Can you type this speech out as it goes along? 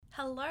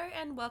Hello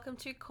and welcome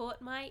to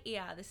Caught My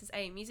Ear. This is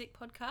a music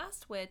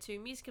podcast where two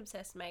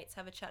music-obsessed mates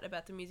have a chat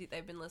about the music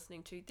they've been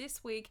listening to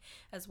this week,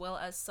 as well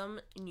as some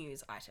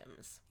news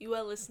items. You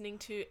are listening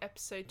to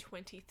episode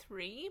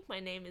 23. My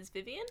name is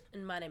Vivian.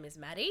 And my name is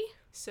Maddie.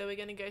 So we're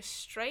going to go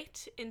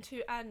straight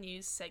into our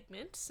news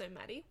segment. So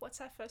Maddie, what's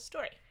our first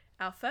story?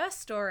 Our first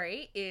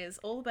story is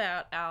all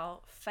about our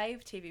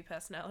fave TV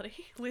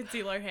personality,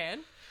 Lindsay Lohan.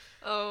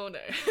 Oh no.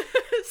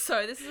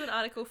 So this is an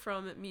article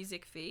from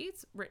Music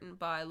Feeds written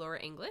by Laura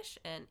English,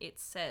 and it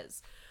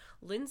says,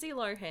 Lindsay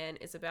Lohan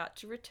is about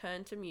to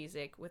return to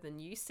music with a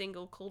new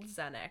single called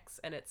Xanax,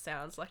 and it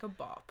sounds like a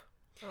bop.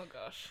 Oh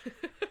gosh.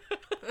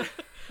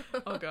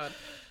 Oh god.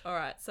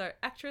 Alright, so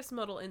actress,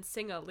 model and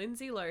singer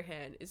Lindsay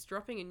Lohan is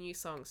dropping a new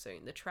song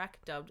soon. The track,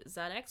 dubbed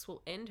Xanax,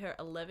 will end her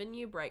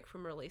 11-year break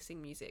from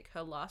releasing music.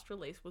 Her last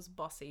release was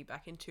Bossy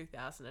back in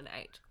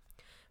 2008.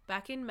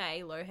 Back in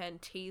May,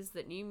 Lohan teased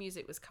that new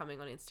music was coming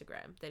on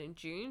Instagram. Then in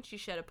June, she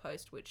shared a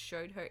post which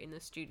showed her in the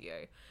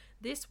studio.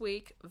 This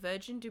week,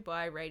 Virgin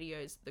Dubai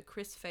Radio's The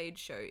Chris Fade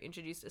Show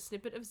introduced a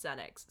snippet of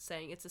Xanax,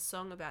 saying it's a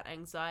song about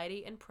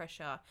anxiety and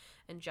pressure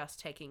and just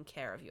taking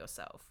care of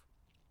yourself.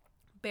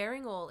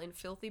 Bearing all in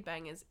filthy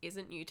bangers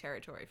isn't new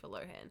territory for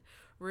Lohan.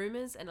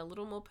 Rumours and A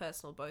Little More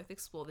Personal both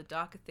explore the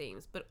darker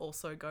themes, but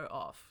also go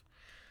off.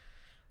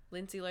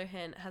 Lindsay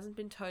Lohan hasn't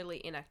been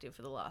totally inactive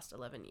for the last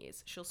 11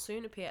 years. She'll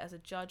soon appear as a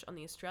judge on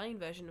the Australian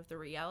version of the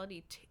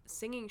reality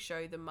singing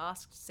show The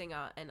Masked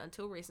Singer, and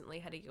until recently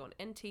had a gig on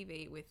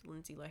NTV with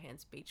Lindsay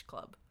Lohan's Beach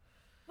Club.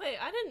 Wait,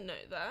 I didn't know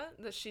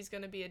that she's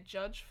going to be a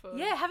judge for...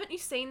 Yeah, haven't you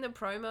seen the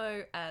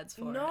promo ads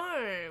for it?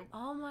 No.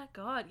 Oh my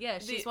god, yeah,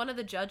 she's one of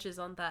the judges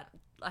on that.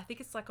 I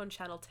think it's like on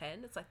Channel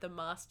 10. It's like The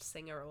Masked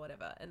Singer or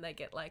whatever, and they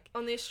get like...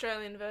 On the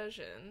Australian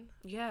version?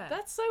 Yeah.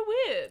 That's so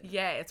weird.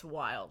 Yeah, it's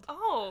wild.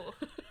 Oh.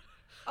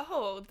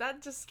 Oh,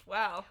 that just,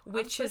 wow.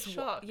 Which I'm is so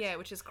shocked.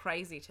 which is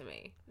crazy to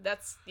me.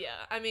 That's,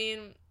 yeah. I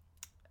mean,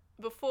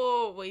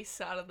 before we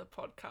started the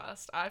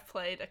podcast, I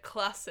played a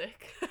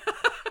classic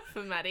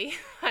for Maddie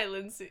by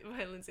Lindsay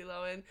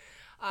Lohan,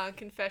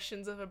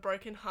 Confessions of a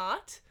Broken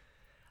Heart.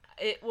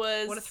 It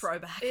was... What a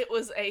throwback. It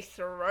was a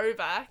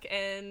throwback,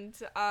 and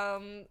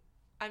I'm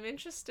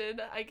interested,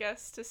 I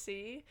guess, to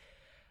see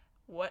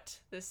what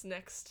this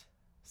next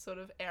sort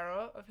of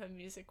era of her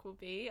music will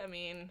be. I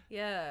mean...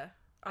 Yeah.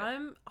 I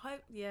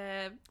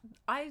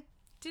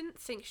didn't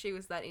think she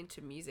was that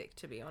into music,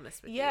 to be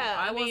honest with you.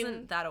 I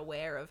wasn't that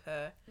aware of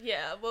her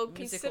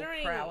musical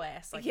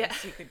prowess, I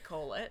guess you could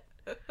call it.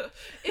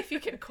 If you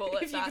can call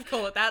it if that. you could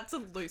call it that, it's a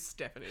loose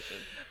definition.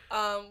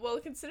 Well,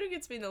 considering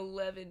it's been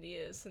 11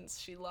 years since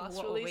she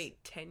last released...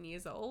 Wait, 10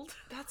 years old?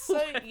 That's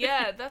so...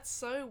 Yeah, that's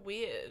so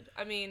weird.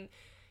 I mean,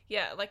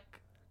 yeah, like...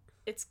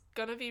 It's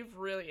gonna be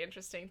really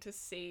interesting to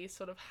see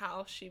sort of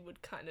how she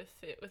would kind of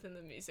fit within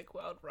the music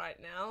world right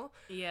now.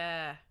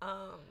 Yeah.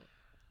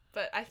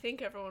 But I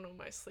think everyone will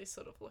mostly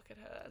sort of look at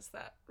her as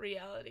that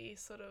reality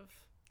sort of...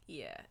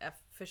 Yeah,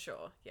 for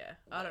sure. Yeah.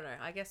 I don't know.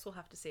 I guess we'll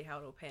have to see how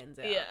it all pans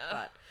out. Yeah.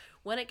 But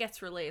when it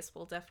gets released,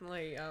 we'll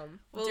definitely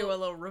do a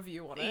little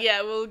review on it.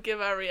 Yeah, we'll give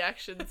our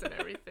reactions and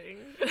everything.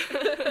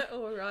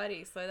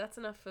 Alrighty, so that's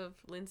enough of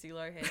Lindsay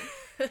Lohan.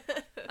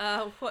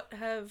 What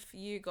have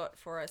you got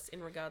for us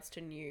in regards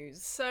to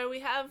news? So we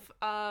have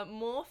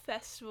more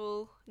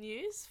festival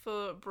news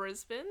for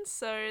Brisbane.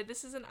 So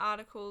this is an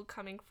article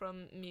coming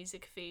from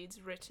Music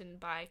Feeds written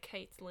by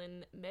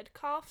Caitlin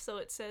Medcalf. So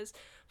it says,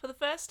 for the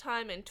first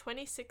time in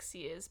 26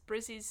 years,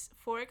 Brizzy's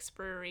Forex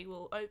Brewery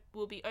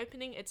will be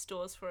opening its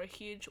doors for a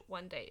huge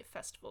one-day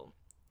festival.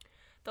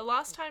 The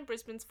last time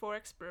Brisbane's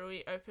Forex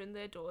Brewery opened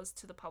their doors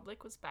to the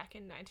public was back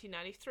in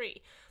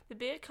 1993. The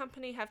beer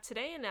company have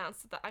today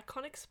announced that the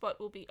iconic spot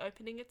will be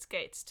opening its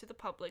gates to the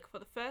public for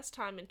the first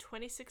time in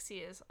 26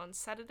 years on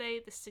Saturday,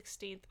 the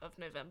 16th of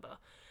November.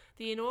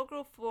 The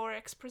inaugural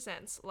Forex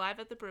Presents live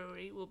at the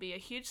brewery will be a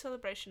huge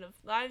celebration of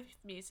live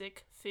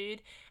music,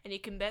 food, and you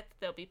can bet that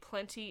there'll be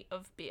plenty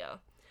of beer.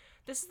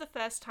 This is the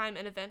first time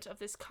an event of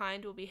this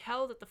kind will be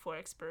held at the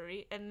Forex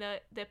Brewery, and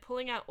they're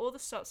pulling out all the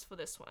stops for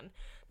this one.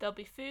 There'll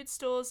be food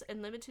stores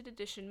and limited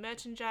edition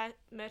merchandise,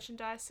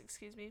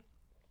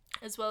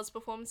 as well as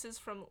performances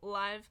from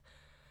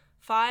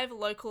 5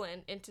 local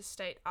and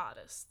interstate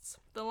artists.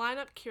 The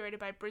lineup, curated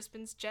by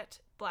Brisbane's Jet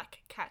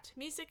Black Cat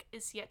Music,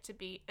 is yet to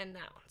be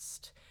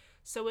announced.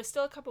 So we're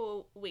still a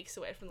couple weeks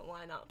away from the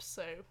lineup,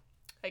 so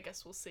I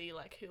guess we'll see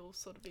like who'll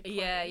sort of be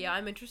playing. Yeah,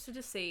 I'm interested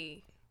to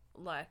see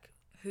like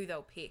who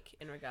they'll pick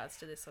in regards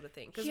to this sort of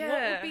thing. Because what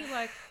would be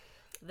like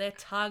their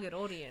target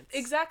audience?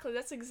 Exactly,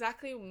 that's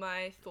exactly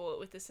my thought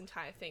with this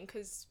entire thing.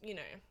 Because, you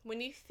know,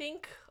 when you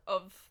think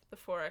of the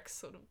Forex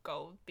sort of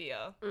gold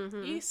beer,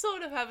 you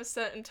sort of have a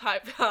certain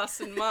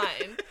typecast in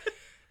mind.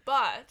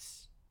 But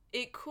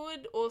it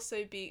could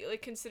also be,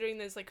 like, considering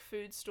there's like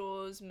food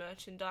stores,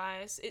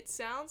 merchandise, it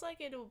sounds like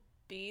it'll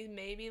be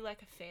maybe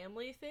like a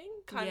family thing,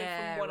 kind of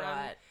from what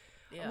I'm...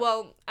 Yeah.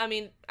 Well, I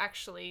mean,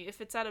 actually,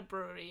 if it's at a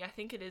brewery, I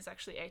think it is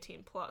actually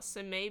 18 plus.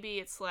 So maybe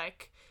it's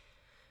like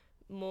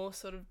more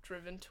sort of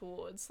driven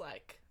towards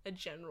like a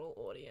general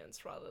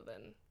audience rather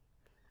than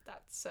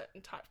that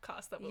certain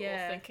typecast that we're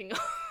Yeah. all thinking of.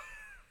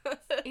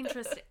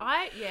 Interesting.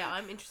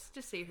 I'm interested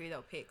to see who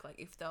they'll pick. Like,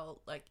 if they'll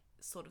like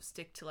sort of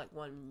stick to like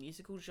one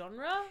musical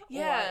genre,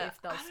 Yeah, or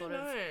if they'll I don't sort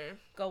of know.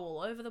 go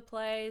all over the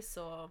place,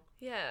 or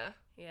Yeah.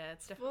 yeah,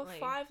 it's Well, definitely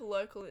 5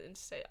 local and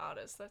interstate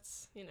artists,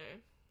 that's,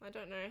 I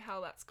don't know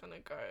how that's gonna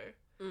go.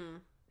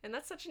 And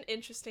that's such an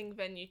interesting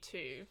venue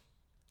too.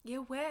 Yeah,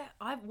 where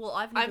I've never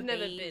I've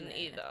never been there.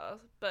 either,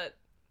 but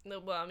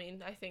well, I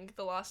mean, I think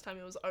the last time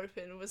it was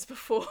open was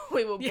before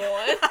we were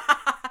born.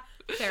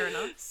 Fair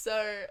enough.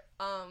 So,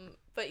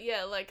 but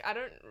yeah, like, I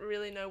don't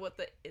really know what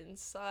the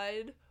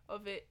inside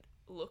of it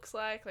looks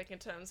like in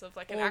terms of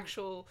like an Or-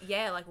 actual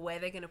Yeah, like where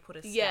they're gonna put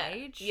a yeah,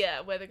 stage. yeah,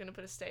 where they're gonna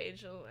put a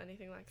stage or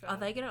anything like that. Are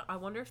they gonna? I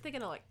wonder if they're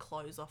gonna like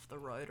close off the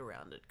road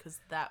around it, because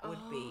that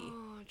would be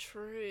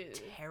true.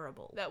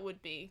 terrible. That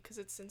would be because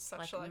it's in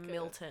such like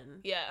Milton,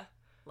 yeah,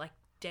 like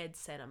dead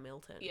center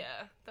Milton.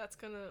 yeah. That's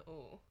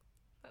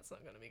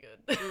not gonna be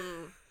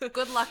good.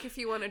 Good luck if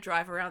you want to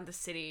drive around the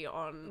city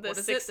on The what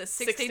is it, the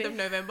 16th of 16th.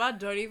 November.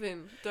 Don't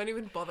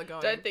even bother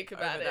going. Don't think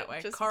about over it. that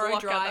way. Just Coro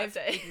block out that Drive,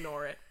 day.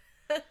 ignore it.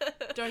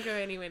 Don't go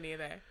anywhere near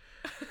there.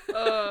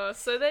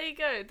 So there you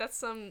go. That's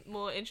some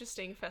more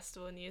interesting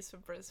festival news for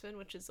Brisbane,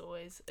 which is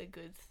always a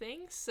good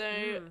thing.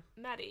 So,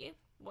 Maddie,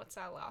 what's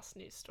our last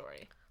news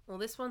story? Well,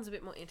 this one's a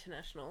bit more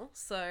international.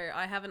 So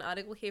I have an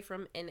article here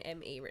from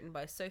NME written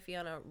by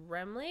Sophiana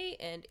Ramley,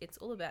 and it's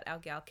all about our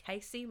gal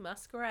Casey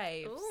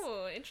Musgraves.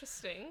 Oh,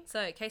 interesting.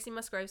 So Casey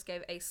Musgraves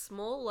gave a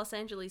small Los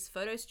Angeles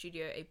photo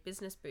studio a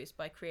business boost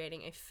by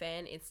creating a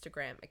fan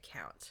Instagram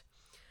account.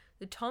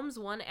 The Tom's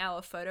 1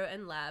 Hour Photo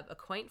and Lab, a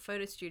quaint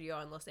photo studio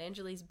on Los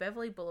Angeles'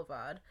 Beverly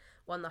Boulevard,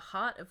 won the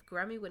heart of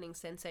Grammy-winning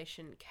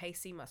sensation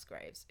Casey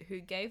Musgraves, who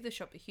gave the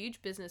shop a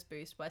huge business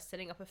boost by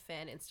setting up a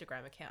fan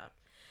Instagram account.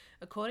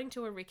 According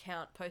to a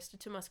recount posted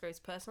to Musgraves'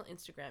 personal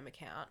Instagram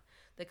account,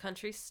 the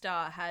country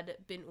star had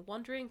been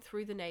wandering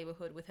through the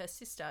neighborhood with her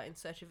sister in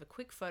search of a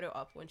quick photo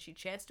op when she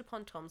chanced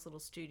upon Tom's little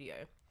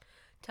studio.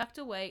 Tucked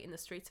away in the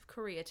streets of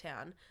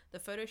Koreatown, the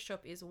photo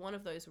shop is one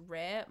of those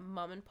rare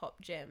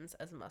mum-and-pop gems,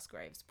 as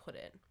Musgraves put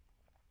it.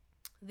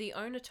 The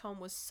owner,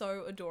 Tom, was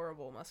so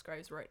adorable,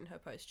 Musgraves wrote in her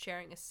post,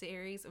 sharing a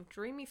series of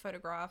dreamy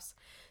photographs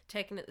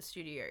taken at the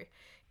studio.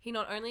 He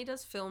not only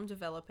does film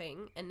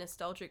developing and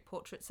nostalgic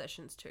portrait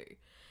sessions too.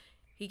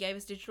 He gave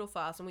us digital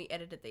files and we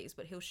edited these,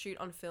 but he'll shoot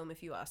on film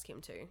if you ask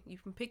him to. You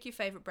can pick your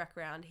favourite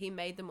background. He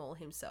made them all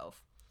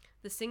himself.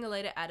 The singer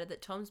later added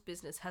that Tom's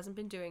business hasn't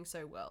been doing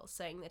so well,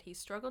 saying that he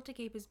struggled to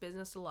keep his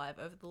business alive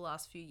over the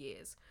last few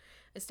years.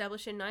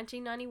 Established in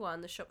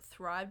 1991, the shop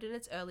thrived in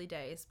its early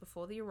days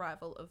before the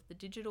arrival of the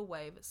digital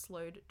wave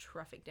slowed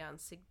traffic down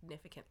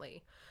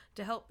significantly.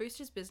 To help boost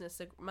his business,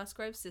 the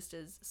Musgrave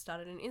sisters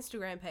started an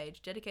Instagram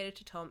page dedicated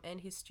to Tom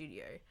and his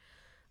studio.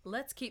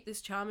 Let's keep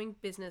this charming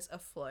business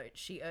afloat,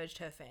 she urged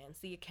her fans.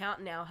 The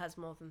account now has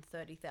more than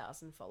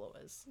 30,000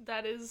 followers.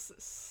 That is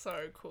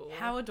so cool.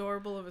 How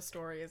adorable of a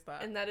story is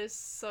that? And that is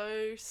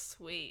so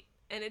sweet.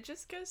 And it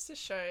just goes to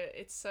show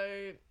it's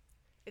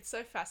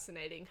so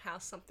fascinating how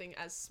something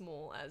as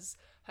small as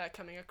her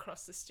coming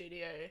across the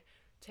studio,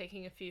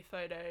 taking a few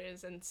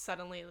photos, and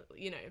suddenly,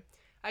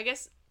 I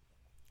guess,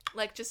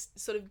 like, just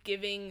sort of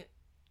giving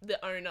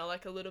the owner,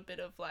 like, a little bit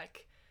of,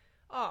 like,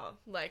 oh,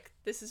 like,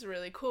 this is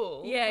really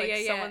cool. Yeah, like,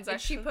 yeah. Someone's And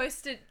actually... she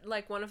posted,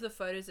 like, one of the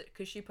photos,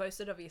 because she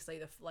posted, obviously,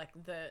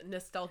 the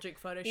nostalgic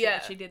photo shoot Yeah.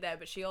 that she did there,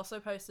 but she also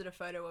posted a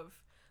photo of,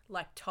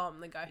 like, Tom,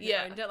 the guy who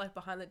Yeah. owned it, like,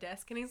 behind the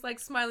desk, and he's, like,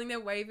 smiling there,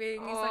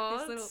 waving. He's, Oh, like,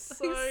 this little... it's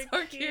so, he's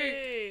so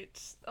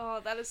cute. Oh,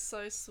 that is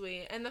so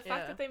sweet. And the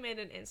fact Yeah. that they made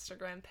an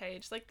Instagram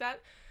page like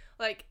that,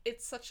 like,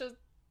 it's such a,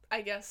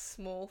 I guess,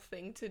 small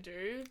thing to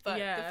do, but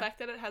Yeah. the fact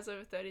that it has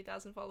over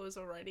 30,000 followers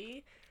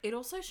already. It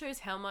also shows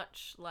how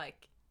much,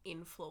 like,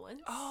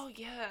 influence Oh,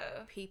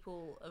 yeah.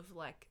 people of,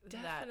 like,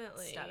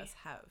 Definitely. that status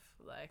have.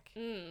 Like,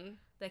 Mm.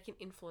 they can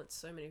influence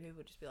so many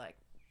people, just be like,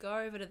 go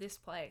over to this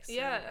place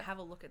Yeah. and have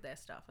a look at their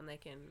stuff, and they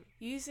can...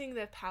 Using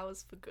their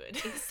powers for good.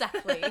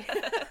 Exactly.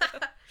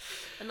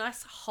 A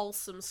nice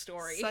wholesome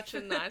story. Such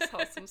a nice,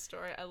 wholesome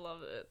story. I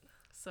love it.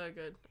 So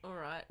good. All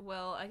right.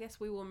 Well, I guess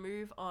we will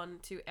move on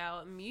to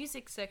our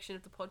music section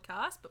of the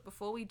podcast. But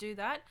before we do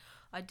that,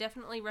 I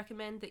definitely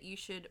recommend that you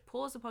should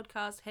pause the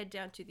podcast, head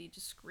down to the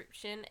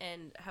description,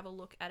 and have a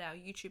look at our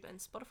YouTube and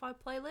Spotify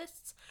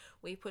playlists.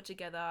 We put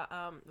together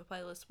the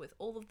playlist with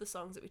all of the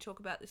songs that we talk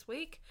about this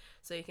week,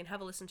 so you can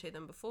have a listen to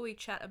them before we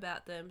chat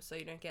about them, so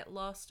you don't get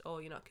lost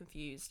or you're not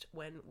confused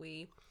when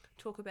we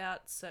talk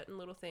about certain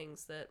little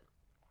things that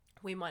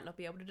we might not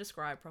be able to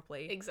describe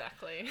properly.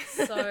 Exactly.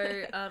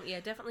 So, yeah,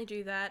 definitely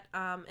do that.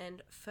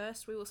 And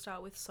first we will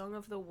start with Song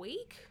of the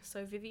Week.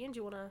 So, Vivian, do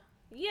you want to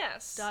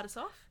Yes. start us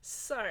off?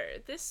 So,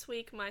 this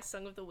week my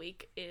song of the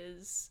week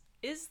is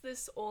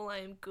This All I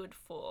Am Good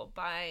For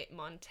by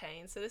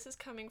Montaigne. So this is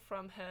coming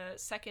from her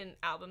second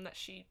album that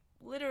she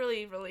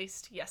literally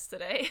released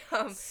yesterday.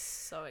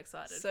 So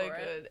excited So for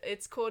good.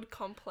 It's called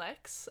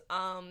Complex.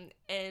 And,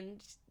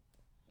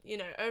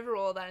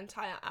 overall that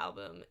entire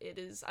album,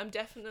 I'm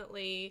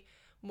definitely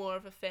more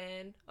of a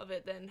fan of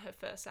it than her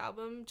first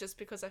album, just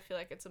because I feel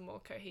like it's a more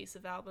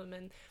cohesive album,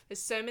 and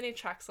there's so many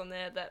tracks on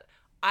there that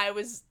I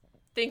was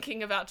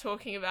thinking about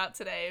talking about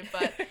today,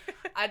 but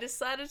I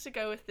decided to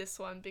go with this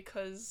one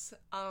because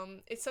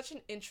it's such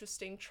an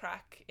interesting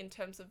track in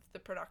terms of the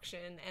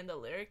production and the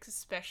lyrics,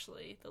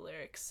 especially the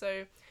lyrics.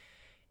 So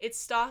it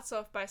starts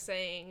off by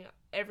saying,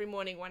 every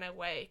morning when I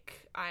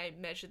wake, I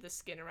measure the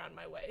skin around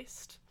my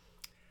waist.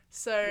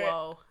 So,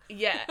 Whoa.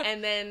 yeah,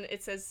 and then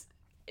it says,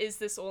 is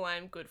this all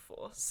I'm good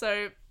for?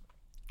 So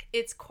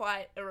it's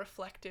quite a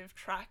reflective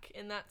track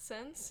in that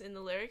sense, in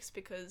the lyrics,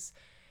 because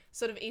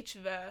sort of each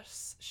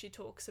verse she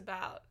talks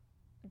about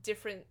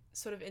different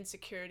sort of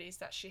insecurities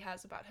that she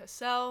has about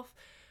herself,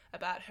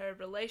 about her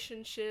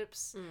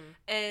relationships,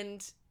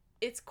 and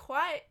it's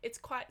quite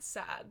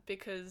sad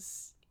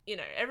because, you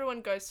know,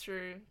 everyone goes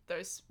through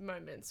those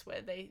moments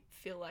where they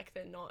feel like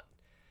they're not,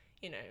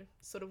 you know,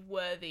 sort of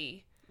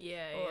worthy,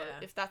 or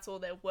if that's all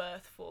they're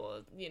worth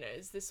for, you know,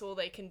 is this all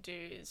they can do,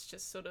 is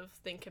just sort of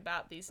think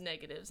about these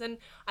negatives. And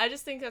I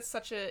just think that's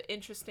such an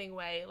interesting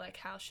way, like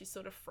how she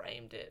sort of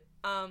framed it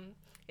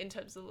in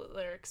terms of the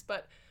lyrics.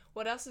 But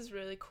what else is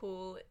really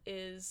cool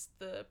is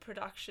the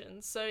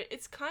production. So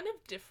it's kind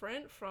of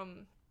different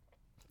from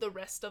the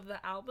rest of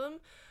the album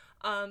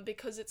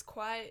because it's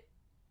quite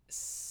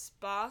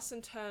sparse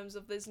in terms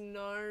of there's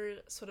no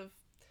sort of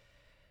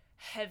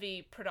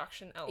heavy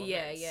production elements.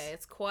 Yeah,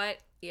 it's quite,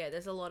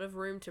 there's a lot of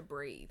room to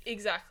breathe.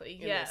 Exactly,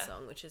 in this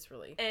song, which is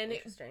really interesting. And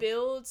it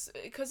builds,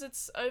 because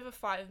it's over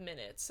 5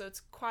 minutes, so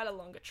it's quite a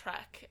longer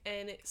track,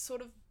 and it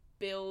sort of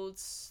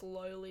builds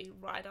slowly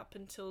right up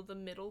until the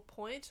middle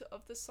point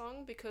of the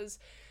song, because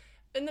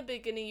in the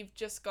beginning you've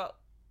just got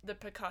the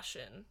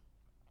percussion,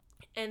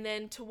 and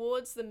then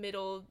towards the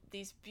middle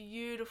these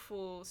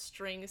beautiful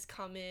strings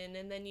come in,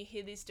 and then you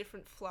hear these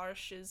different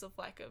flourishes of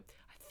like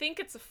I think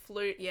it's a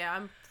flute. Yeah,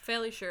 I'm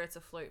fairly sure it's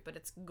a flute, but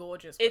it's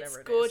gorgeous. It's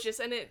gorgeous,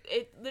 and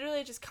it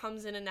literally just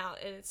comes in and out,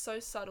 and it's so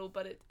subtle,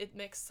 but it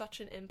makes such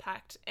an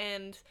impact.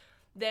 And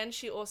then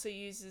she also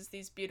uses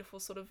these beautiful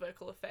sort of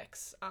vocal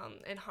effects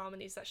and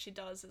harmonies that she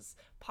does as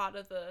part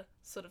of the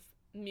sort of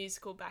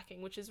musical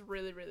backing, which is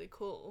really, really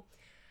cool.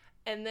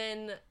 And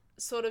then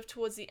sort of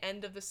towards the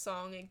end of the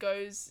song, it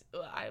goes,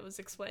 I was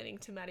explaining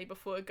to Maddie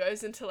before, it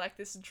goes into like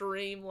this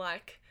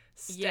dream-like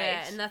state.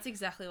 Yeah, and that's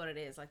exactly what it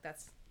is. Like,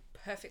 that's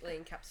perfectly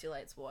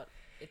encapsulates what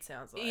it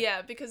sounds like.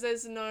 Yeah, because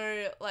there's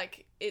no,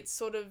 like, it's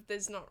sort of,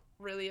 there's not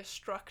really a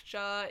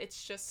structure.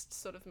 It's just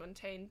sort of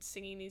Montaigne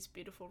singing these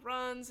beautiful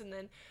runs, and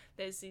then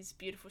there's these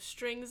beautiful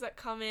strings that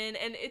come in,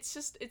 and it's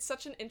just, it's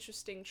such an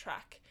interesting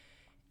track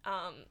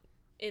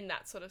in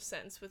that sort of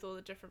sense with all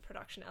the different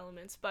production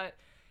elements. But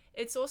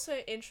it's also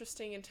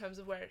interesting in terms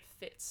of where it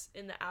fits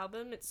in the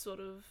album. It's sort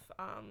of,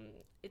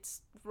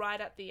 it's right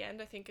at the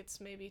end. I think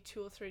it's maybe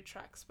 2 or 3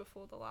 tracks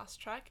before the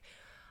last track.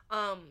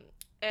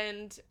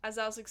 And as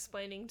I was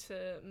explaining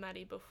to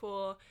Maddie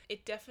before,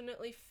 it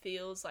definitely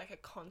feels like a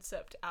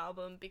concept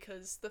album,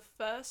 because the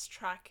first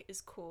track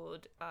is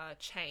called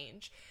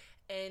Change,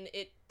 and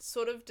it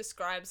sort of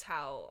describes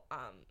how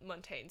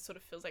Montaigne sort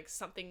of feels like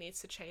something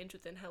needs to change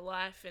within her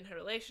life and her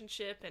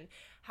relationship, and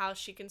how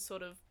she can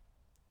sort of,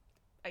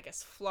 I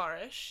guess,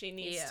 flourish. She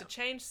needs to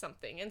change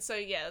something. And so,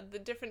 yeah, the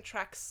different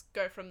tracks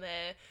go from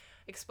there,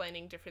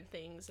 explaining different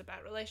things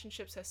about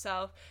relationships,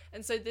 herself.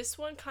 And so this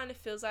one kind of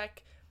feels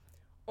like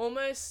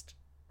almost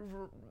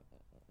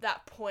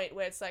that point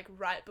where it's like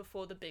right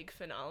before the big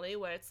finale,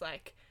 where it's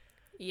like,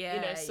 you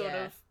know, sort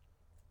of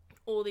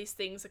all these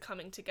things are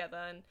coming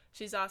together, and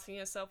she's asking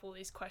herself all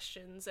these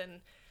questions,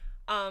 and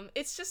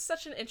it's just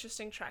such an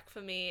interesting track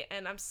for me,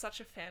 and I'm such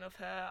a fan of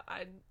her.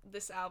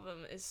 This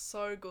album is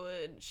so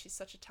good. She's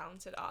such a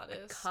talented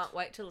artist. I can't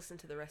wait to listen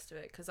to the rest of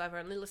it, because I've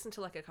only listened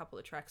to like a couple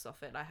of tracks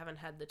off it. I haven't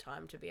had the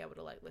time to be able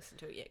to like listen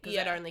to it yet, because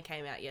it only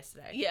came out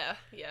yesterday. Yeah.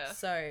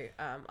 So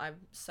I'm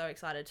so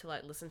excited to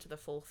like listen to the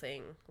full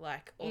thing,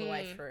 like all the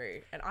way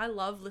through. And I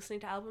love listening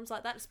to albums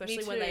like that,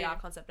 especially when they are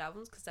concept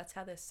albums, because that's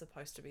how they're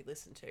supposed to be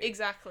listened to.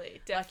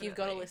 Exactly, definitely. Like, you've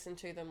got to listen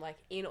to them like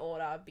in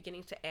order,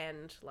 beginning to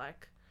end,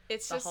 like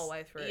it's the just, whole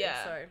way through.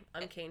 Yeah, so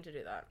I'm keen to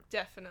do that.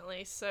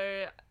 Definitely.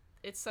 So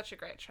it's such a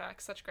great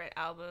track, such a great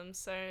album.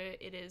 So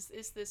it is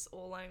This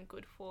All I'm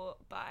Good For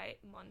by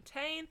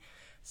Montaigne.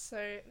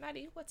 So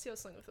Maddie, what's your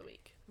song of the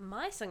week?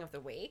 My song of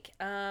the week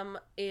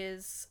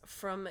is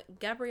from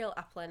Gabrielle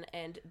Aplin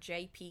and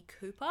JP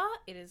Cooper.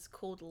 It is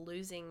called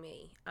Losing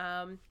Me.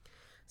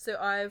 So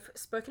I've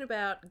spoken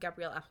about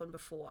Gabrielle Aplin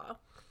before,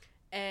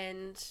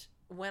 and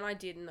when I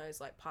did in those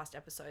like past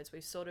episodes,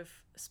 we've sort of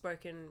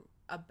spoken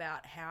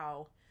about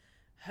how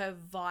her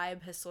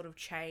vibe has sort of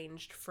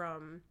changed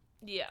from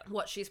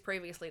what she's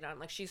previously done.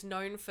 Like, she's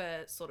known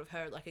for sort of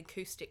her like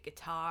acoustic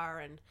guitar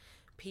and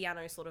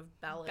piano sort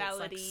of ballads,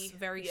 like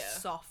very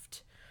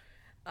soft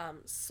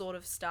sort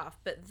of stuff.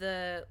 But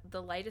the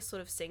latest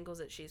sort of singles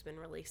that she's been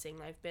releasing,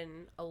 they've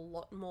been a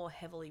lot more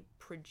heavily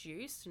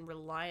produced and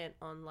reliant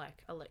on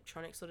like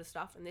electronic sort of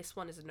stuff, and this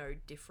one is no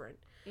different.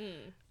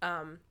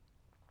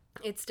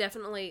 It's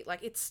definitely like,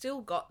 it's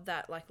still got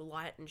that like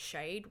light and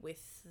shade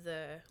with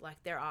the,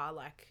 like, there are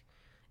like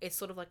it's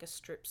sort of like a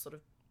strip sort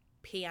of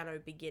piano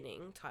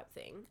beginning type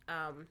thing.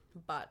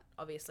 But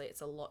obviously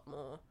it's a lot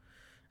more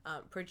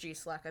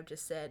produced, like I've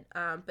just said.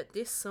 But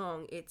this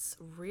song, it's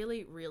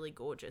really, really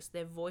gorgeous.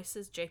 Their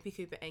voices, JP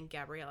Cooper and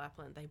Gabrielle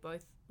Aplin, they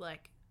both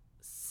like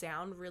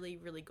sound really,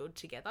 really good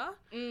together.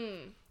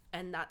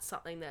 And that's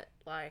something that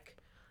like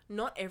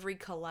not every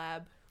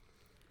collab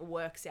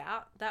works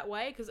out that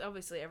way, because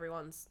obviously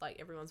everyone's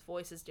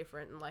voice is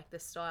different, and like the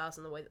styles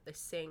and the way that they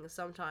sing,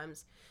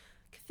 sometimes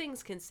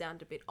things can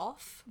sound a bit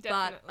off.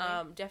 Definitely.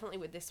 But definitely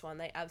with this one,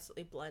 they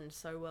absolutely blend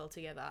so well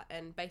together.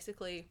 And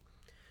basically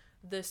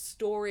the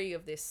story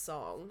of this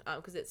song,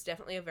 because it's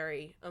definitely a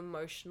very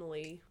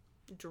emotionally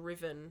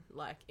driven,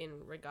 like in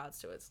regards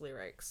to its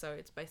lyrics, so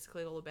it's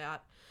basically all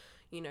about,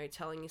 you know,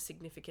 telling your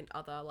significant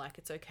other, like,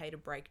 it's okay to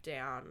break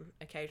down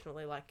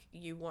occasionally, like,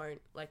 you won't,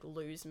 like,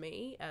 lose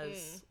me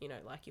as, you know,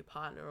 like, your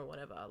partner or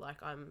whatever,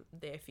 like, I'm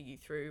there for you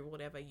through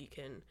whatever. You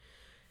can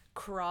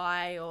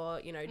cry or,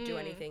 you know, do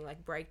anything,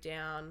 like, break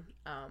down,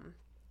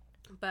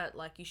 but,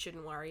 like, you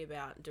shouldn't worry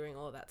about doing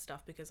all of that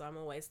stuff because I'm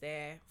always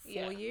there for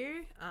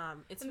you.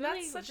 It's and really,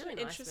 that's such really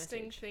an nice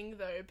interesting message. thing,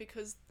 though,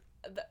 because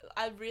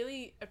I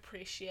really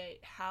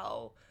appreciate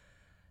how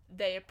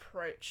they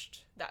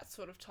approached that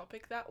sort of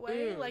topic that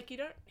way. Like, you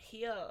don't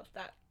hear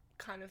that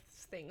kind of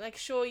thing. Like,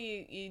 sure,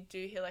 you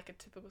do hear like a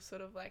typical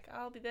sort of like,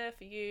 I'll be there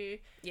for you.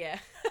 Yeah.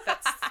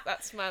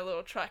 That's my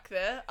little track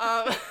there.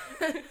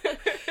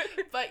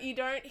 But you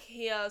don't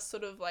hear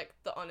sort of like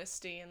the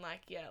honesty and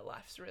like, yeah,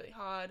 life's really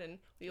hard and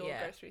we all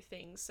go through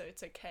things, so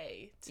it's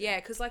okay to... Yeah,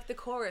 because like the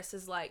chorus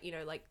is like, you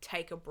know, like,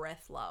 take a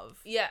breath, love.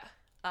 Yeah.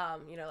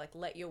 You know, like,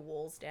 let your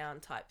walls down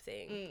type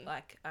thing.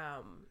 Like,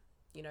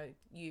 you know,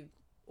 you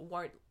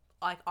won't,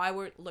 like, I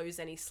won't lose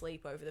any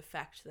sleep over the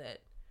fact that,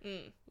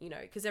 you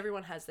know, because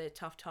everyone has their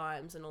tough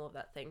times and all of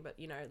that thing, but,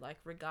 you know, like,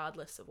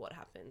 regardless of what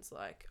happens,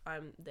 like,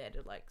 I'm there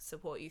to, like,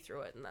 support you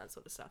through it and that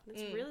sort of stuff. And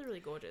it's really,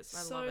 really gorgeous.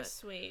 I love it.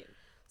 So sweet.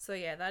 So,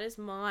 yeah, that is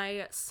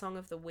my song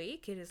of the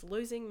week. It is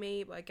Losing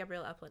Me by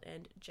Gabrielle Aplin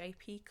and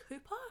JP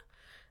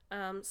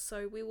Cooper.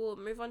 So we will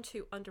move on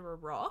to Under a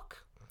Rock.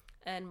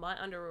 And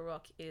my Under a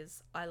Rock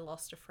is I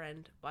Lost a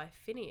Friend by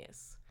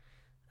Phineas.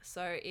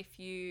 So if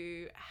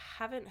you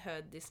haven't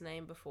heard this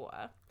name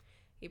before,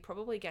 he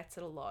probably gets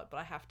it a lot, but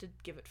I have to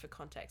give it for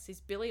context.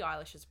 He's Billie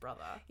Eilish's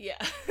brother. Yeah.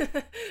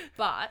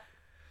 But,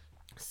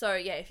 so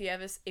yeah, if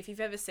you've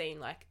ever seen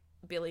like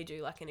Billie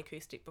do like an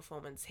acoustic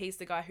performance, he's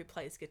the guy who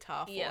plays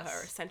guitar for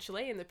her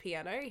essentially in the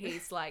piano.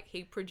 He's like,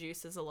 he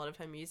produces a lot of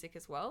her music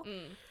as well.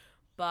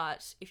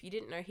 But if you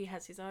didn't know, he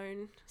has his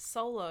own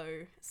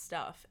solo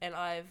stuff, and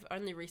I've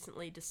only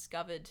recently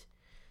discovered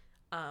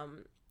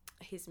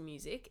his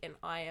music, and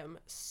I am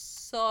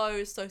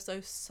so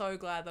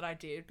glad that I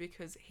did,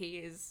 because he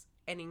is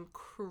an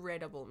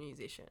incredible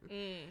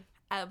musician.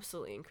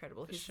 Absolutely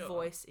incredible. His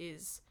voice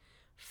is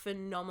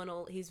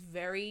phenomenal.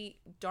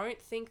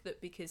 Don't think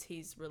that because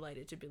he's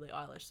related to Billie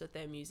Eilish that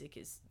their music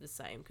is the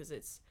same, because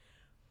it's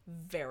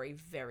very,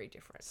 very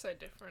different. So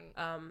different.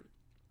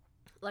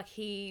 Like,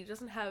 he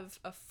doesn't have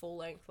a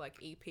full-length, like,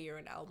 EP or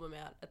an album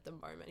out at the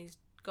moment. He's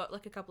got,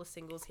 like, a couple of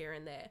singles here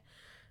and there.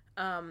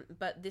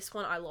 But this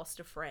one, I Lost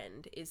a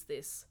Friend, is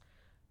this,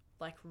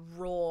 like,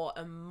 raw,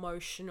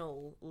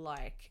 emotional,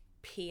 like,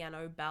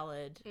 piano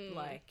ballad.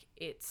 Like,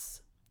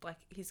 it's, like,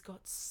 he's got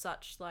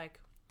such, like,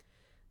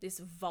 this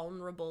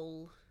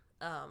vulnerable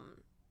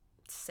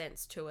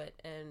sense to it,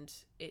 and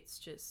it's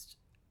just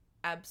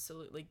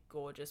absolutely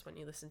gorgeous when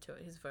you listen to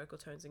it. His vocal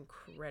tone's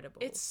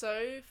incredible. It's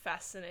so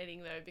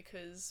fascinating though,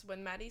 because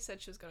when Maddie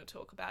said she was going to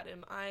talk about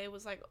him, I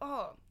was like,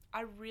 oh,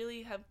 I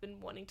really have been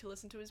wanting to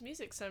listen to his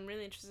music, so I'm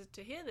really interested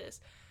to hear this.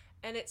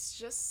 And it's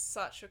just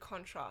such a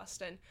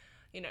contrast, and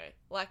you know,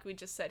 like we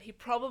just said, he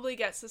probably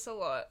gets this a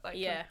lot. Like,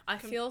 yeah, I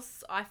feel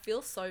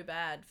so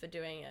bad for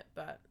doing it,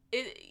 but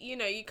it, you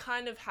know, you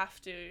kind of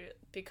have to,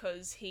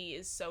 because he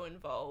is so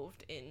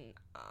involved in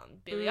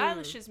Billie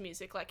Eilish's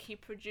music. Like, he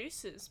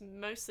produces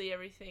mostly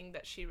everything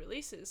that she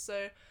releases,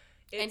 so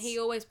and he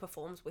always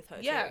performs with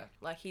her too.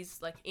 Like,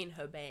 he's like in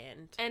her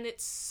band, and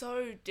it's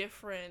so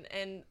different.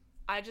 And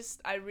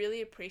I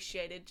really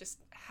appreciated just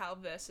how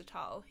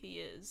versatile he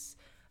is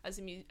as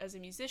a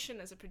musician,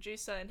 as a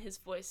producer, and his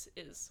voice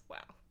is wow.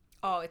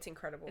 Oh, it's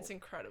incredible. It's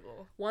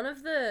incredible. One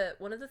of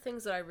the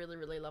things that I really,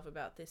 really love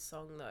about this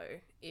song though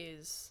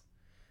is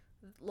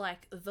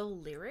like the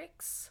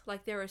lyrics.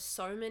 Like, there are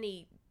so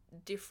many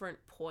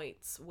different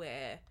points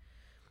where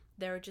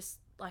there are just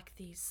like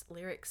these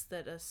lyrics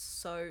that are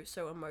so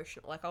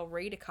emotional. Like, I'll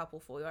read a couple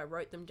for you. I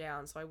wrote them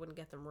down so I wouldn't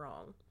get them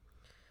wrong.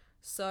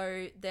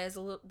 So there's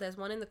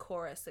one in the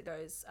chorus that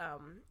goes,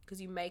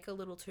 because you make a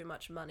little too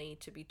much money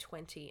to be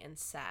 20 and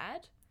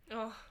sad.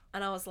 Oh.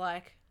 And I was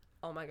like,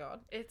 oh my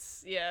God.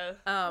 It's,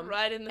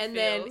 right in the and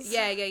feels.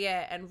 Then,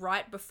 yeah. And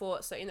right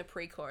before, so in the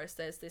pre-chorus,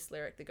 there's this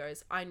lyric that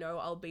goes, I know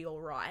I'll be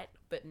all right,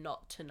 but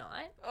not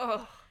tonight.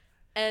 Oh.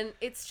 And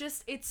it's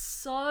just, it's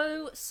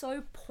so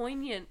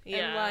poignant.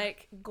 Yeah. And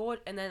like,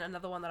 God. And then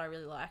another one that I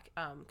really like,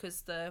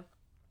 because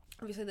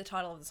obviously the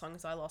title of the song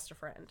is I Lost a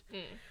Friend.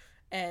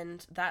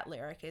 And that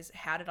lyric is,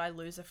 how did I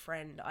lose a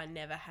friend I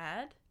never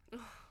had?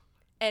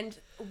 And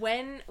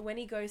when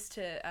he goes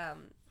to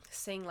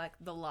sing like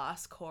the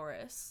last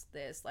chorus,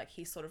 there's like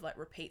he sort of like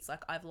repeats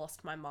like "I've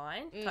lost my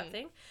mind" type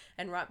thing,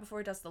 and right before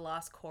he does the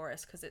last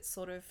chorus, because it's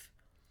sort of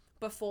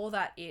before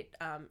that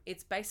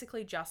it's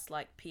basically just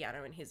like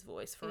piano and his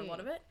voice for a lot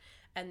of it,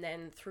 and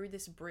then through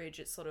this bridge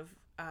it sort of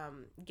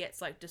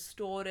gets like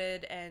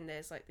distorted, and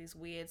there's like these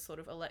weird sort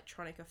of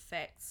electronic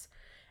effects,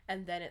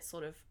 and then it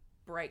sort of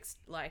breaks,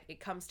 like it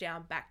comes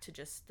down back to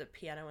just the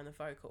piano and the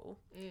vocal,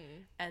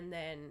 and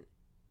then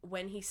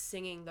when he's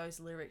singing those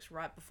lyrics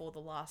right before the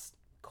last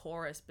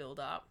chorus build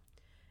up,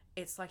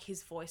 it's like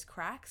his voice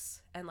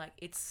cracks and like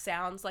it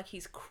sounds like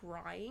he's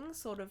crying,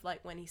 sort of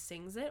like when he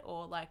sings it,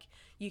 or like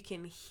you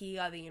can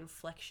hear the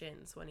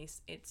inflections when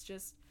it's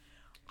just,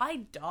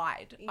 I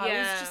died. Yeah. I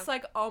was just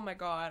like, oh my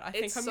god, I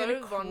think I'm so gonna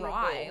cry.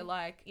 Vulnerable.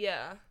 Like,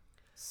 yeah,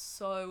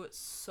 so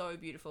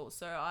beautiful.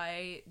 So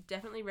I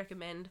definitely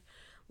recommend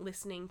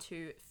listening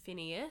to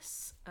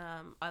Phineas.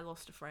 I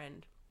Lost a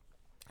Friend.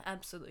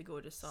 Absolutely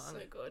gorgeous song. So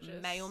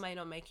gorgeous. May or may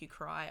not make you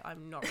cry.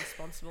 I'm not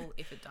responsible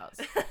if it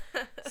does.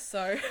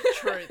 So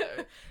true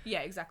though. Yeah,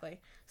 exactly.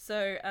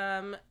 So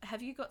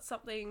have you got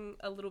something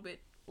a little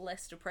bit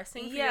less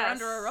depressing for your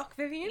Under a Rock,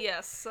 Vivian?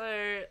 Yes.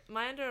 So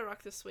my Under a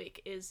Rock this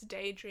week is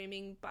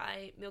Daydreaming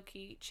by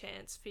Milky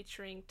Chance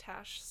featuring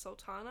Tash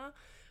Sultana.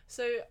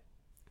 So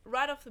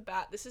right off the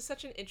bat, this is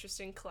such an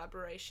interesting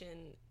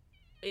collaboration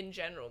in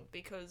general,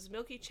 because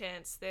Milky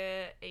Chance,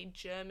 they're a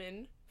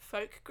German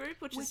folk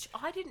group, which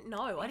I didn't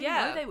know. I didn't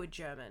know they were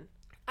German.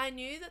 I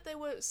knew that they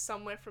were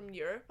somewhere from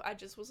Europe. I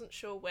just wasn't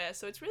sure where.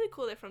 So it's really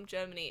cool they're from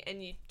Germany,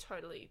 and you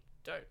totally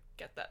don't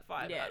get that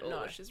vibe at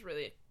all, which is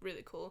really,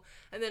 really cool.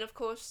 And then, of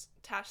course,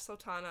 Tash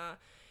Sultana,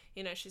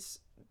 you know, she's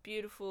a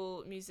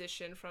beautiful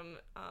musician from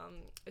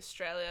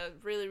Australia,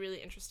 really,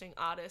 really interesting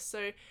artist.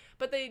 So,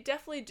 but they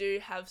definitely do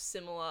have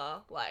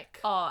similar, like...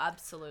 Oh,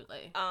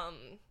 absolutely.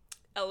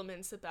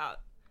 Elements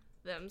about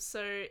them.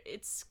 So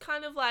it's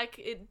kind of like,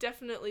 it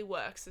definitely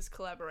works, this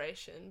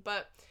collaboration.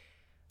 But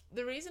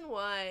the reason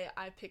why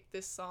I picked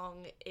this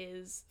song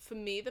is, for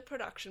me, the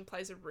production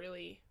plays a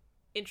really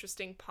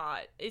interesting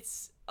part.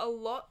 It's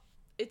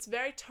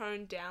very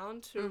toned down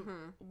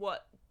to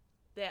what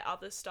their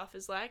other stuff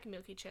is like,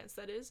 Milky Chance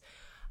that is.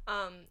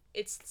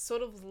 It's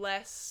sort of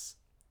less,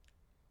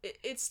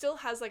 it still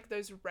has like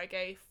those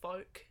reggae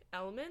folk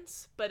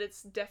elements, but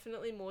it's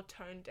definitely more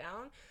toned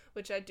down,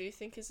 which I do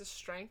think is a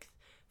strength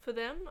for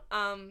them.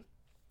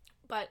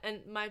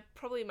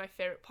 Probably my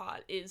favorite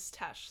part is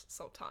Tash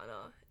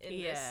Sultana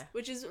in this,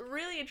 which is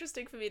really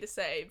interesting for me to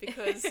say,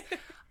 because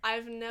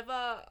I've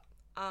never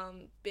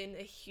been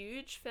a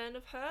huge fan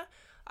of her.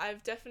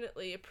 I've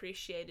definitely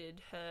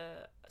appreciated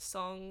her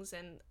songs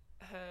and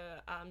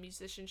her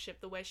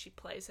musicianship, the way she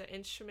plays her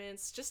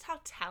instruments, just how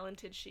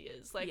talented she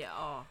is. Like,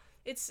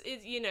 it's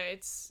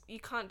you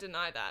can't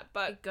deny that,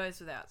 but it goes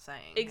without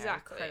saying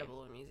exactly how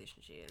incredible a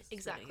musician she is.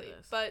 Exactly.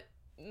 But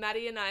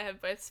Maddie and I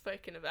have both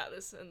spoken about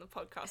this in the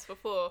podcast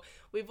before.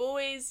 We've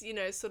always,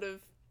 sort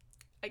of,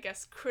 I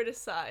guess,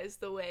 criticized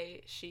the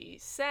way she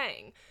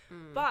sang.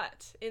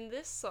 But in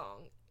this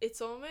song,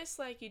 it's almost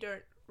like you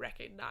don't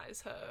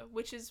recognize her,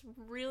 which is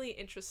really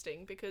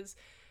interesting, because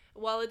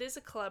while it is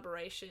a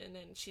collaboration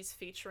and she's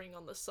featuring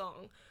on the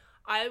song,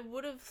 I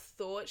would have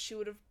thought she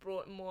would have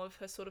brought more of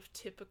her sort of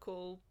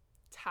typical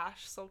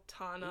Tash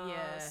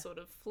Sultana sort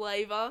of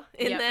flavor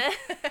in there.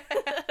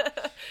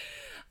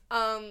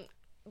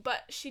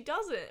 But she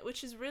doesn't,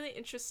 which is really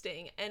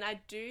interesting, and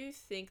I do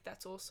think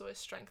that's also a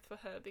strength for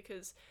her,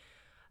 because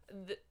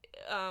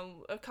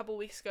a couple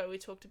weeks ago we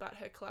talked about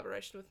her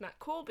collaboration with Matt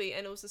Corby,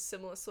 and it was a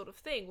similar sort of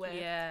thing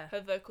where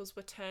her vocals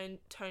were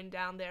toned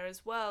down there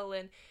as well,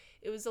 and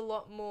it was a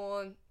lot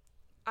more,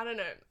 I don't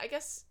know, I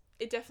guess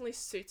it definitely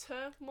suits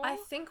her more. I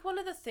think one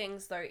of the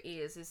things though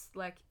is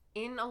like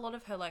in a lot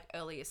of her like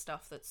earlier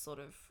stuff that's sort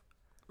of,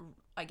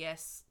 I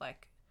guess,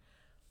 like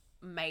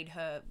made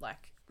her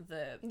like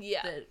the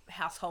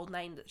household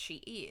name that she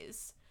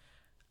is,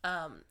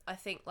 I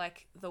think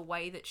like the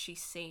way that she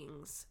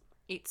sings,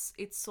 it's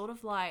sort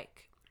of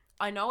like,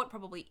 I know it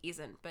probably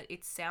isn't, but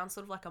it sounds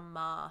sort of like a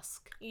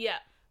mask. Yeah.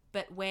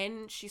 But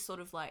when she sort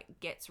of like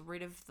gets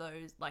rid of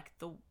those, like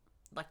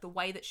the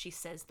way that she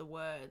says the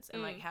words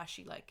and like how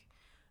she like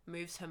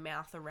moves her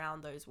mouth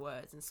around those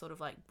words and sort of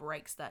like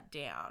breaks that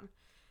down,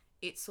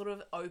 it sort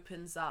of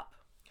opens up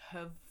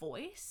her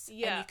voice,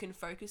 and you can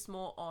focus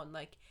more on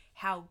like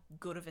how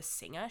good of a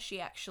singer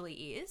she actually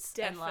is.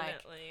 Definitely.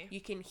 And like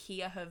you can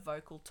hear her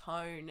vocal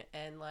tone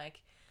and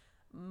like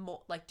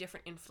more like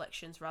different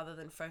inflections, rather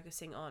than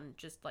focusing on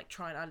just like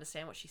trying to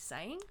understand what she's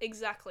saying.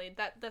 Exactly.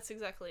 That's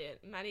exactly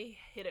it. Maddie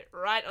hit it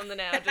right on the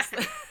nail just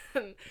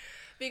then.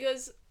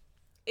 Because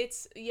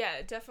it's,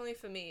 definitely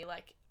for me,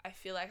 like I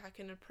feel like I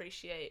can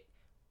appreciate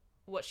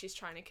what she's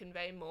trying to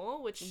convey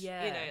more, which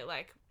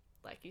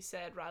like you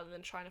said, rather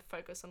than trying to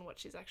focus on what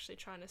she's actually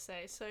trying to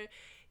say. So,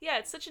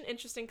 it's such an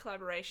interesting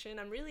collaboration.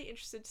 I'm really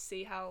interested to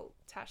see how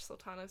Tash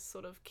Sultana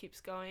sort of keeps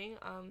going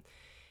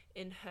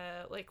in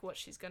her, like, what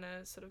she's going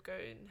to sort of go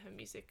in her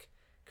music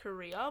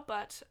Korea,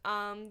 but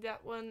that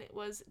one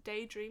was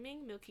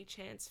Daydreaming, Milky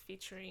Chance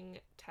featuring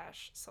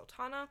Tash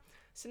Sultana.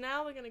 So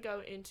now we're going to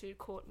go into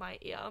Caught My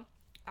Ear.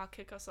 I'll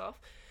kick us off.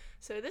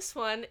 So this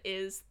one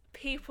is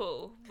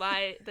People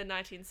by the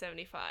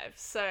 1975.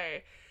 So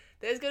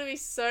there's going to be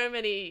so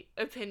many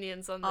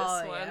opinions on this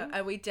one. Yeah.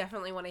 And we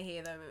definitely want to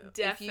hear them.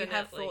 Definitely. If you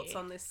have thoughts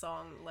on this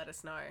song, let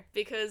us know.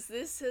 Because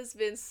this has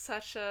been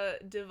such a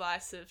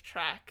divisive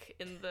track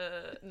in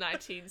the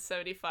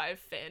 1975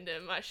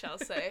 fandom, I shall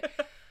say.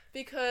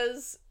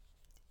 Because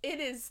it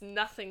is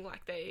nothing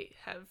like they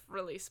have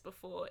released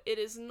before. It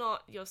is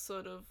not your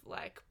sort of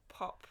like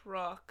pop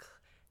rock,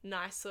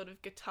 nice sort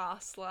of guitar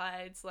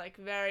slides, like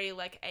very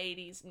like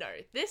 80s. No,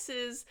 this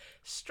is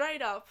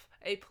straight up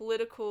a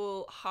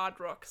political hard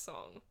rock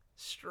song.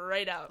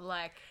 Straight up.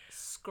 Like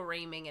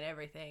screaming and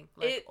everything.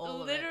 Like It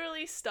all of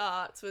literally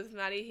starts with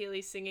Maddie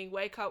Healy singing,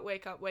 "Wake up,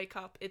 wake up, wake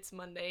up, it's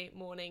Monday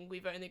morning,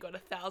 we've only got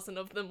 1,000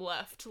 of them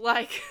left."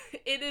 Like,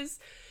 it is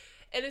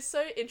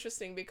so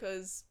interesting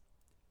because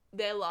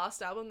their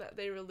last album that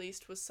they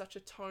released was such a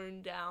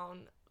toned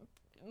down,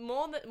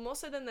 more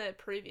so than their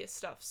previous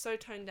stuff. So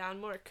toned down,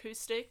 more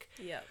acoustic.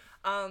 Yeah.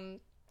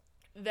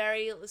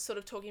 Very sort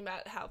of talking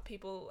about how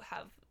people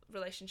have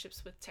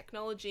relationships with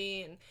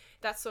technology and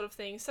that sort of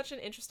thing. Such an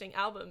interesting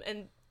album.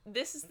 And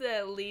this is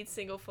their lead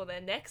single for their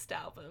next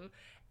album.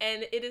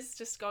 And it is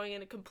just going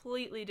in a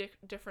completely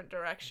different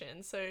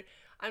direction. So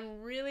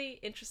I'm really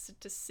interested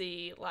to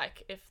see,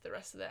 like, if the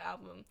rest of the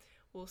album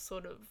will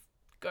sort of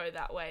go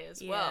that way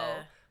as well.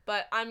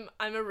 But I'm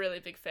a really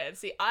big fan.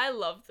 See, I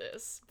love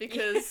this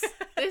because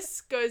this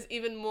goes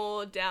even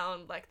more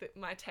down like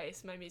my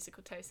taste, my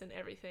musical taste and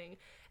everything.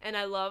 And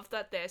I love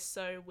that they're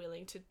so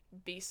willing to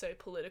be so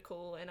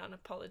political and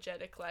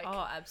unapologetic. Like,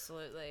 oh,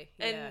 absolutely.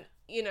 Yeah. And,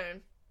 you know,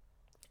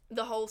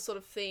 the whole sort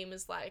of theme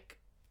is like,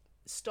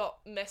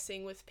 stop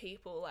messing with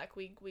people. Like,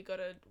 we got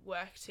to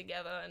work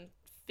together and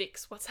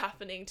fix what's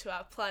happening to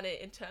our planet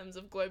in terms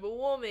of global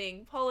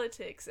warming,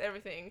 politics,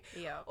 everything.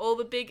 Yeah. All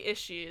the big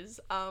issues,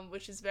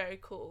 which is very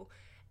cool.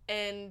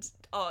 And,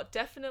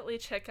 definitely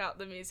check out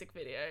the music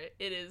video.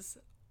 It is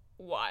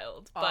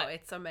wild. But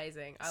it's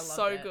amazing. I love it.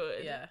 So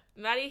good. Yeah.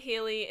 Maddie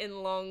Healy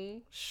in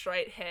long,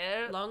 straight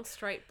hair. Long,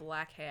 straight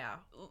black hair.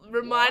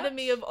 Reminded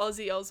me of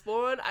Ozzy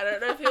Osbourne. I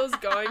don't know if he was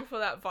going for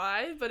that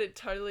vibe, but it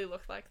totally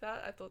looked like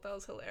that. I thought that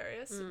was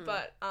hilarious.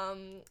 But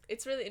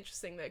it's really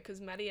interesting though,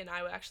 because Maddie and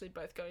I were actually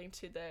both going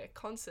to their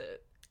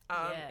concert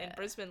in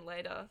Brisbane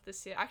later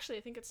this year. Actually,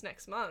 I think it's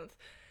next month.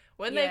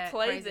 When they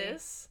play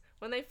this,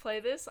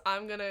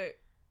 I'm gonna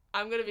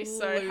be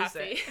so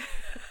happy.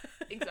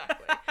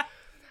 Exactly.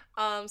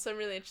 So I'm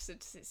really interested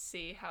to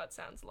see how it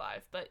sounds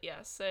live. But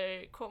yeah,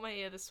 so Caught My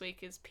Ear this week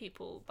is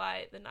People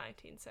by the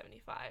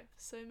 1975.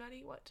 So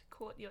Maddie, what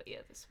caught your ear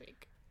this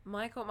week?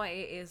 My Caught My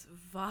Ear is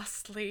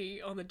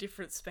vastly on a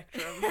different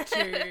spectrum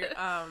to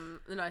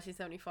the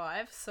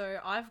 1975. So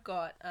I've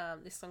got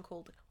this song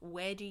called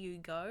Where Do You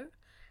Go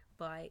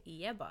by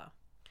Yebba.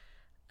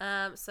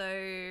 So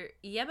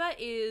Yebba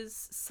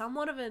is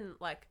somewhat of an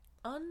like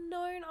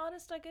unknown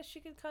artist, I guess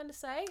you could kind of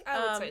say.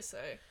 I would say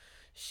so.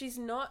 She's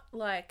not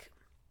like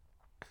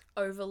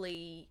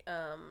overly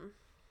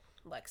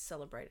like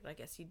celebrated, I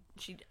guess.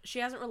 She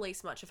hasn't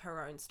released much of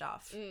her own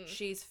stuff.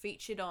 She's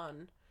featured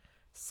on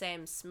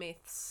Sam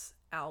Smith's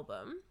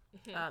album,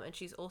 and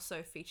she's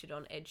also featured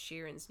on Ed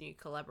Sheeran's new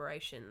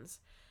Collaborations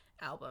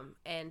album,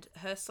 and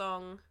her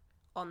song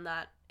on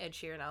that Ed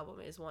Sheeran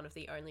album is one of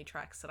the only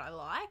tracks that I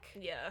like.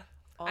 Yeah.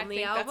 On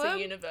the album. That's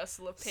a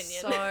universal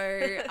opinion.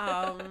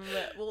 So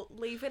we'll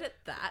leave it at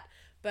that.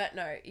 But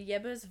no,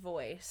 Yebba's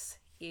voice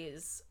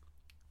is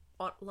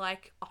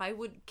like, I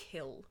would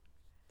kill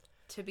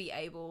to be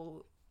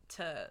able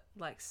to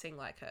like sing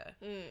like her.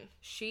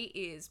 She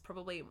is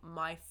probably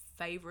my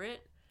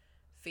favorite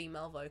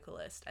female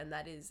vocalist, and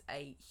that is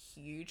a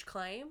huge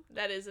claim.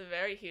 That is a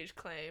very huge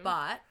claim.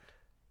 But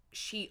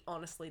she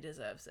honestly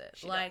deserves it.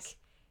 She like does.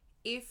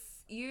 if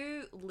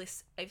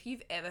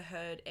you've ever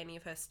heard any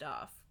of her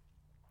stuff,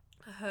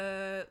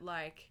 her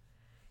like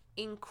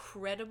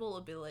incredible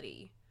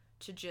ability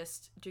to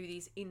just do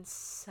these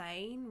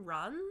insane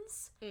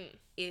runs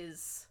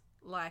is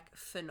like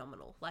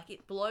phenomenal. Like,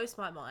 it blows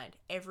my mind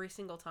every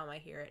single time I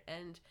hear it.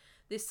 And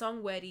this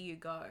song, Where Do You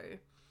Go,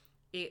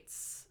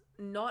 it's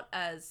not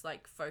as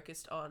like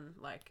focused on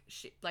like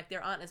like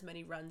there aren't as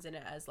many runs in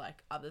it as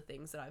like other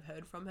things that I've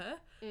heard from her,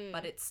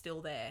 but it's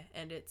still there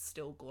and it's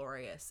still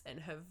glorious, and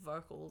her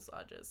vocals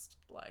are just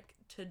like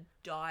to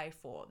die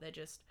for. They're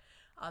just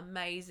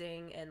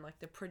amazing, and like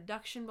the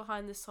production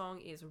behind the song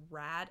is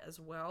rad as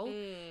well.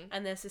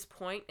 And there's this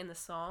point in the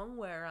song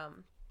where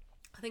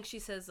I think she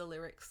says the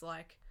lyrics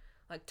like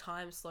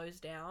time slows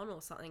down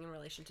or something in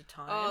relation to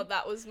time. Oh,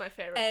 that was my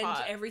favorite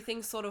part. And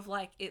everything sort of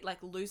like it like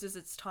loses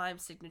its time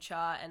signature,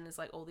 and there's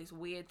like all these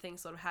weird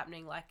things sort of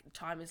happening, like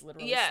time is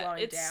literally slowing down.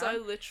 Yeah, it's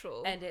so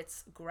literal. And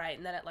it's great,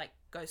 and then it like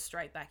goes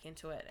straight back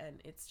into it,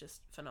 and it's just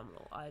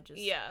phenomenal. I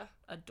just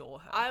adore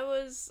her. I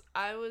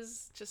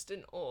was just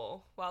in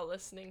awe while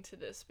listening to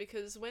this,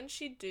 because when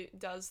she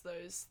does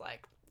those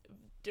like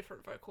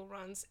different vocal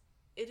runs,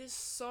 it is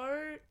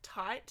so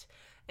tight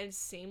and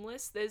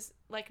seamless. There's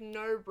like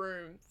no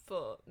room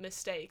for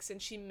mistakes,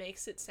 and she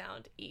makes it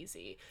sound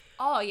easy.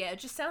 Oh yeah, it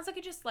just sounds like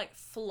it just like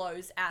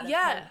flows out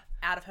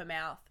of her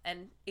mouth,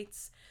 and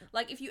it's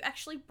like if you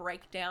actually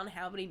break down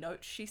how many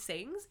notes she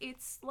sings,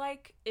 it's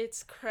like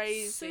It's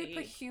crazy.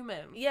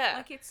 superhuman. Yeah.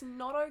 Like it's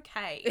not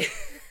okay.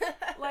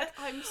 Like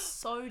I'm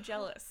so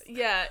jealous.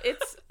 Yeah,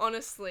 it's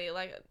honestly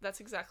like that's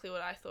exactly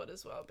what I thought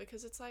as well,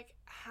 because it's like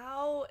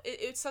how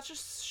it's such a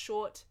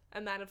short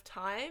amount of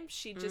time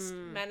she just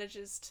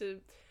manages to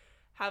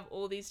have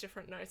all these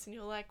different notes, and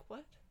you're like,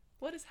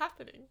 what is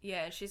happening?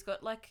 Yeah, she's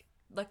got like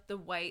the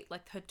way,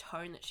 like her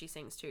tone that she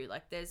sings to,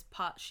 like there's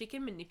parts she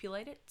can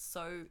manipulate it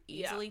so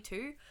easily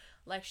too.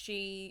 Like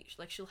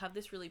she'll have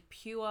this really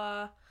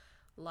pure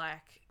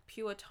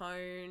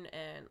tone,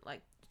 and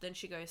like then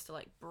she goes to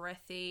like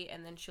breathy,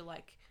 and then she'll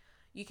like,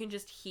 you can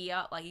just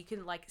hear, like you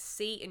can like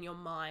see in your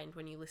mind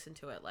when you listen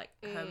to it, like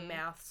her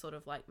mouth sort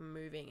of like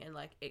moving, and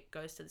like it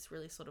goes to this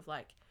really sort of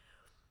like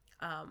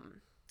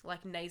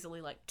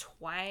nasally like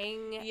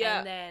twang,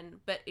 and then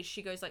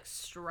she goes like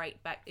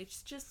straight back.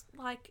 It's just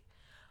like,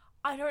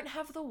 I don't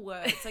have the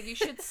words. Like you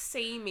should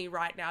see me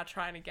right now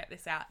trying to get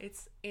this out.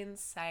 It's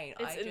insane.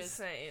 It's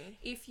insane.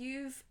 If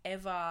you've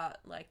ever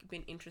like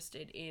been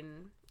interested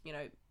in, you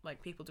know,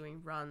 like people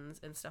doing runs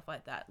and stuff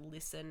like that,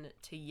 listen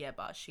to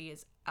Yebba. She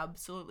is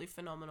absolutely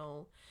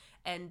phenomenal.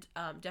 And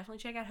definitely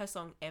check out her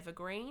song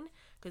Evergreen,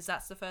 because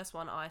that's the first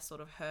one I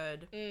sort of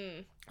heard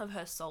of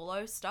her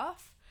solo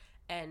stuff.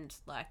 And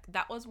like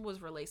that was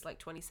released like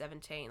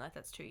 2017, like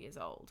that's 2 years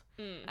old.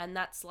 And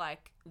that's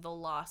like the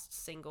last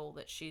single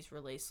that she's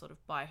released sort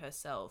of by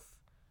herself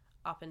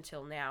up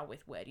until now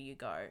with Where Do You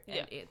Go?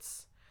 And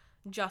it's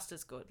just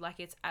as good. Like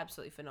it's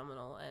absolutely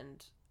phenomenal,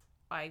 and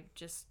I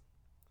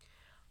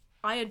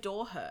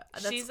adore her.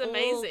 She's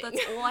amazing.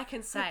 That's all I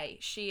can say.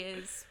 She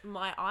is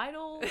my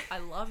idol. I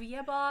love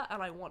Yebba,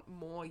 and I want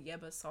more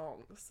Yebba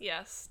songs.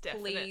 Yes,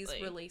 definitely.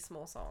 Please release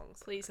more songs.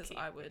 Please, because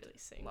I would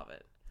love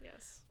it.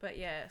 Yes. But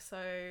yeah,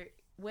 so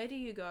Where Do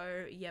You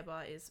Go?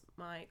 Yebba is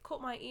caught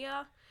my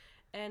ear,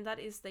 and that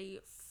is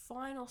the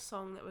final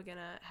song that we're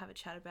gonna have a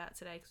chat about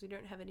today, because we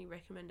don't have any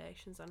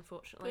recommendations,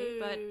 unfortunately. Boo.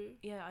 But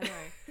yeah, I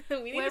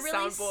know. We're really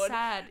soundboard.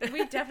 sad.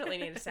 We definitely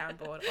need a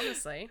soundboard,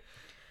 honestly.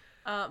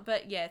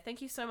 But yeah,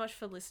 thank you so much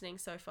for listening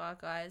so far,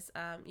 guys.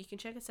 You can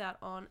check us out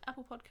on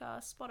Apple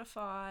Podcasts,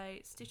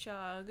 Spotify,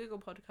 Stitcher, Google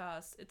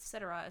Podcasts,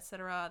 etc.,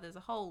 etc. There's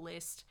a whole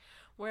list.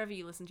 Wherever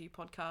you listen to your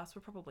podcasts,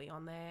 we're probably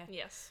on there.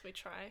 Yes, we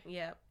try.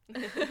 Yeah.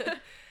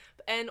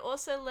 And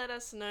also let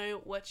us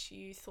know what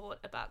you thought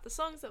about the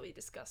songs that we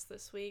discussed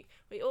this week.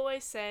 We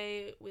always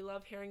say we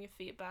love hearing your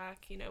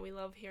feedback. You know, we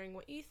love hearing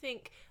what you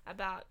think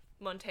about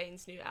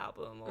Montaigne's new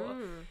album, or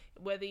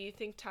whether you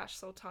think Tash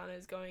Sultana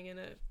is going in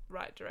a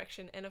right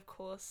direction, and of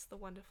course the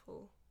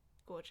wonderful,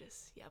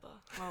 gorgeous Yebba.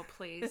 Oh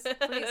please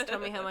tell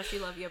me how much you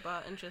love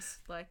Yebba, and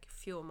just like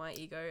fuel my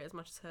ego as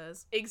much as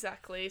hers.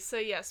 Exactly. So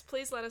yes,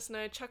 please let us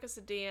know, chuck us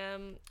a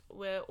DM.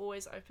 We're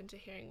always open to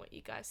hearing what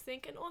you guys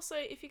think, and also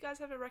if you guys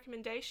have a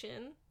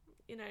recommendation,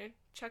 you know,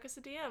 chuck us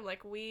a DM.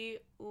 Like, we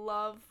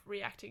love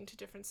reacting to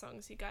different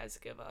songs you guys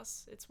give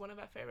us. It's one of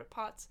our favorite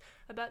parts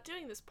about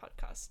doing this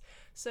podcast.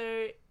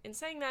 So in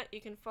saying that,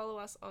 you can follow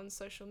us on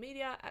social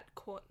media at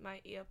Caught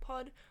My Ear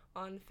Pod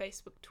on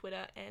Facebook,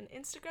 Twitter, and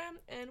Instagram,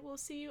 and we'll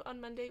see you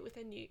on Monday with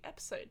a new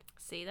episode.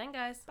 See you then,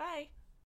 guys. Bye.